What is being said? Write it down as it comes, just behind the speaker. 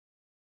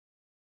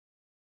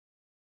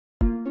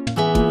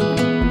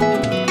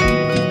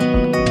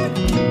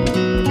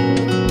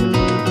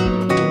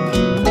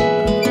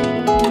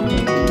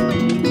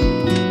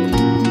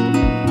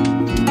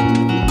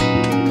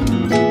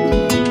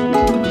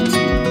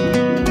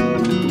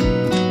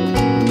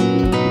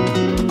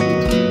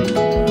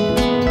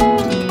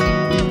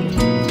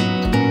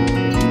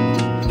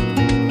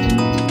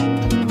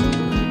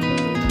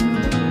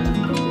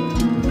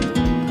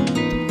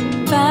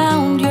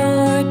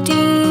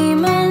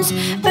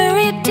sounds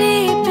buried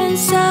deep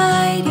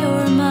inside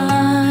your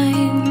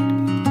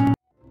mind.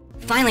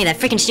 Finally, that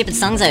freaking stupid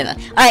song's over.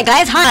 Alright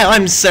guys, hi!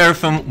 I'm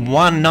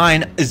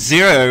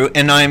Seraphim190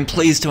 and I'm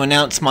pleased to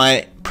announce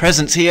my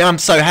presence here. I'm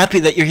so happy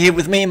that you're here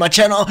with me in my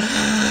channel.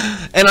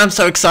 And I'm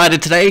so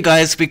excited today,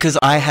 guys, because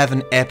I have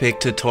an epic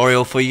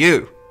tutorial for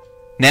you.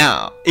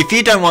 Now, if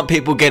you don't want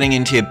people getting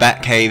into your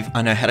bat cave,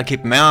 I know how to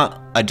keep them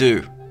out. I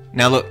do.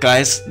 Now look,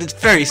 guys, it's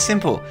very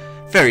simple.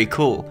 Very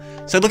cool.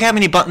 So look how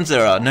many buttons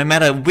there are. No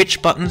matter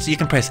which buttons, you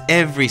can press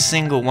every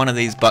single one of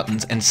these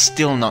buttons and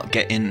still not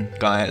get in,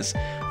 guys.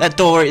 That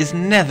door is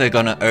never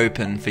gonna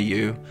open for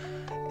you.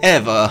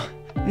 Ever.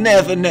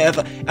 Never,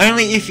 never.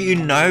 Only if you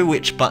know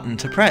which button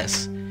to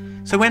press.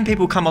 So when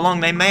people come along,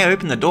 they may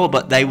open the door,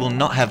 but they will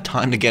not have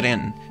time to get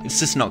in. It's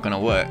just not gonna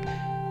work.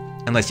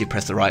 Unless you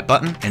press the right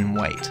button and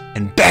wait.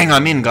 And bang,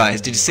 I'm in, guys.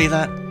 Did you see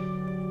that?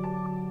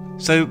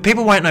 So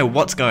people won't know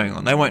what's going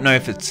on. They won't know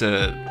if it's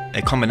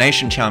a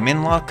combination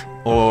Chow-Min lock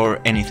or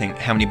anything.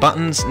 How many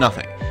buttons?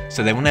 Nothing.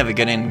 So they will never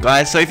get in,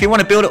 guys. So if you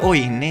want to build it, all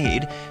you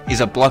need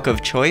is a block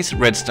of choice,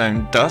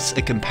 redstone dust,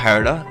 a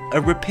comparator, a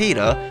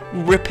repeater,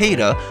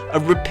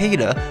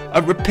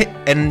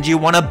 and you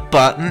want a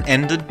button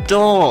and a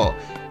door.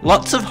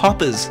 Lots of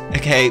hoppers,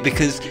 okay,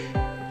 because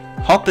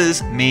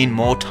hoppers mean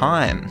more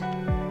time.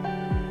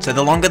 So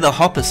the longer the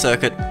hopper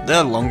circuit,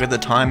 the longer the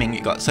timing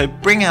you got. So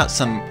bring out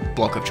some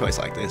block of choice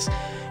like this.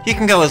 You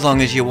can go as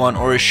long as you want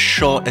or as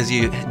short as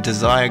you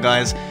desire,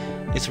 guys.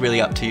 It's really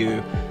up to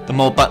you. The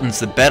more buttons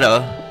the better,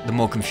 the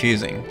more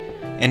confusing.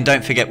 And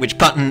don't forget which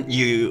button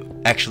you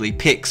actually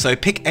pick. So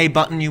pick a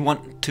button you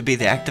want to be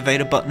the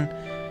activator button.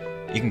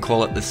 You can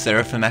call it the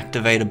Seraphim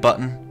activator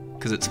button,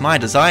 because it's my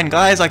design,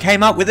 guys. I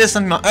came up with this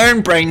in my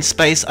own brain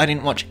space. I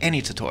didn't watch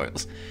any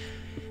tutorials.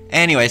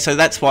 Anyway, so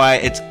that's why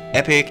it's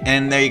epic,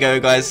 and there you go,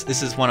 guys.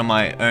 This is one of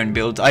my own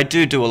builds. I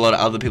do a lot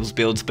of other people's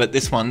builds, but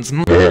this one's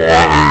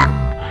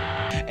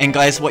and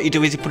guys, what you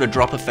do is you put a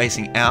dropper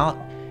facing out,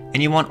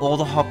 and you want all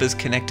the hoppers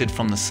connected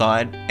from the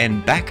side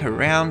and back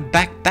around,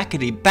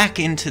 back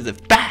into the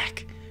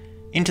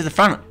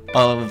front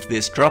of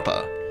this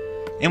dropper.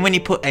 And when you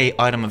put a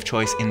item of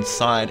choice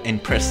inside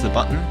and press the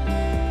button,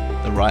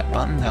 the right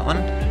button, that one,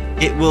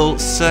 it will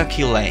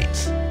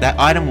circulate. That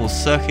item will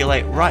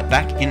circulate right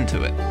back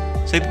into it.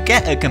 So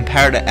get a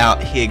comparator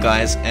out here,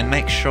 guys, and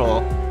make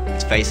sure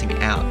it's facing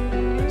out,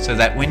 so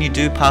that when you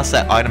do pass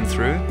that item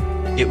through,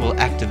 it will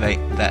activate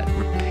that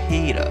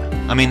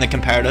the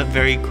comparator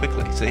very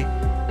quickly, see?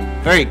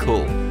 Very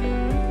cool.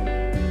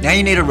 Now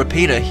you need a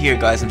repeater here,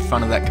 guys, in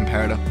front of that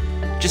comparator,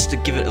 just to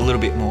give it a little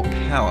bit more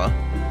power.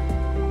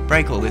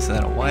 Break all this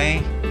out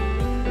away,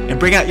 and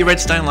bring out your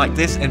redstone like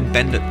this and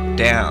bend it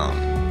down.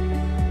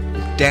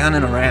 Down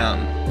and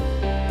around.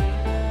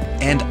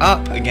 And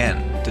up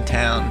again to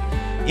town.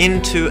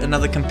 Into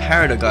another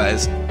comparator,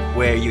 guys,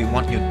 where you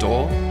want your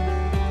door.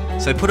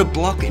 So put a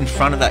block in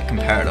front of that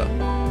comparator.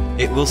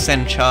 It will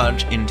send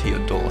charge into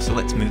your door. So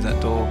let's move that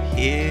door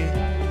here.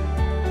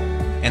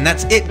 And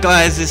that's it,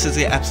 guys. This is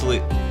the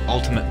absolute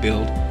ultimate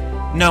build.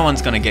 No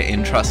one's gonna get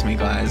in, trust me,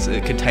 guys.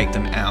 It could take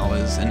them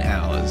hours and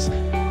hours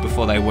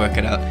before they work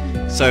it out.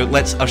 So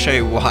I'll show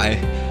you why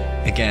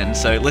again.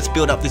 So let's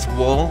build up this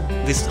wall.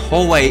 This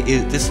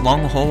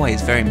long hallway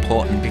is very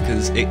important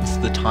because it's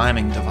the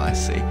timing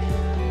device, see?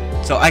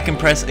 So I can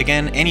press,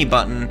 again, any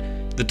button.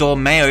 The door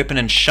may open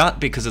and shut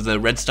because of the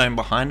redstone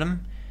behind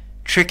them,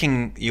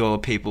 tricking your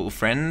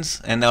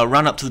friends, and they'll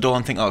run up to the door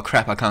and think, oh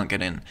crap, I can't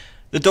get in.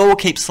 The door will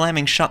keep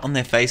slamming shut on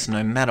their face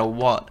no matter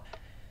what.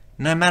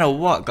 No matter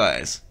what,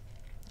 guys.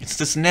 It's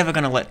just never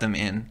going to let them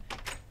in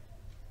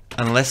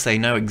unless they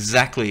know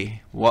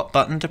exactly what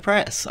button to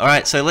press.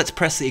 Alright, so let's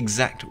press the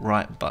exact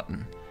right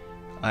button.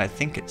 I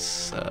think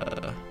it's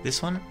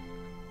this one.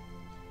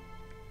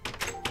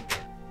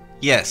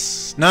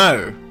 Yes.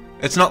 No.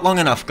 It's not long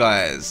enough,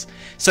 guys.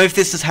 So if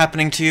this is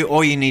happening to you,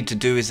 all you need to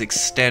do is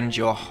extend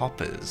your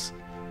hoppers.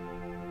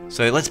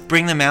 So let's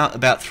bring them out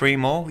about 3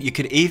 more. You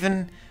could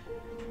even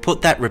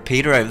put that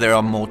repeater over there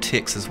on more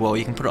ticks as well.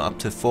 You can put it up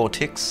to 4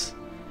 ticks.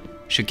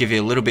 Should give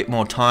you a little bit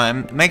more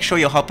time. Make sure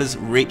your hoppers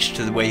reach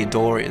to where your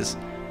door is.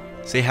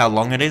 See how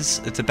long it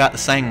is? It's about the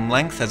same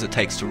length as it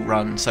takes to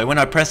run. So when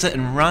I press it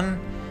and run,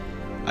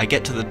 I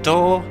get to the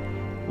door.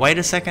 Wait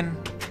a second.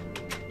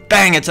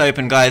 Bang, it's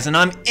open, guys, and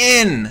I'm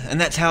in! And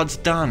that's how it's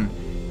done.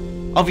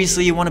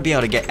 Obviously, you want to be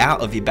able to get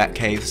out of your bat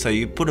cave, so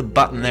you put a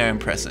button there and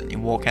press it. You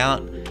walk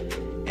out,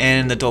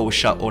 and the door will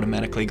shut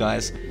automatically,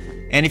 guys.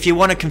 And if you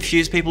want to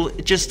confuse people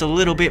just a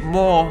little bit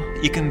more,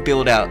 you can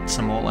build out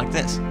some more like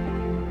this.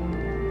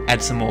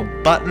 Add some more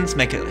buttons,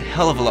 make it a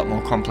hell of a lot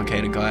more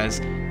complicated, guys.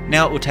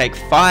 Now it will take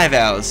 5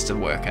 hours to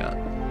work out.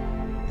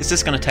 It's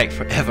just going to take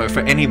forever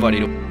for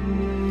anybody to...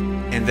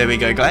 And there we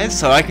go, guys.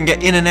 So I can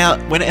get in and out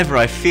whenever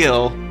I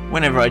feel,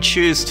 whenever I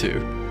choose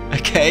to.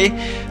 Okay?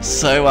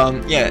 So,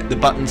 yeah, the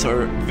buttons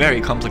are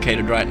very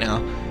complicated right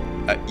now.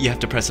 You have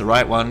to press the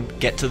right one,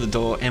 get to the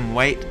door, and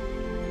wait.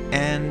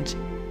 And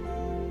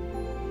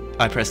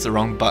I pressed the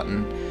wrong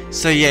button.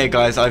 So yeah,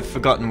 guys, I've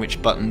forgotten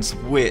which button's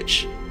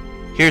which.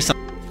 Here's some...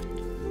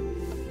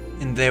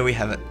 And there we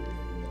have it.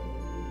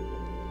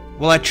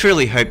 Well, I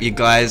truly hope you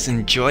guys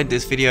enjoyed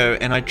this video,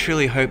 and I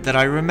truly hope that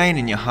I remain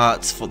in your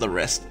hearts for the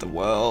rest of the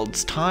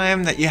world's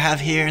time that you have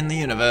here in the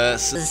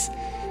universe.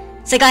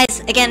 So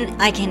guys, again,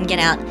 I can get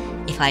out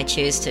if I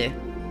choose to.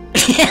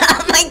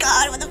 Oh my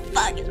god, what the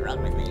fuck is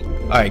wrong with me?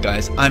 Alright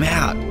guys, I'm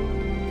out.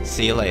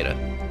 See you later.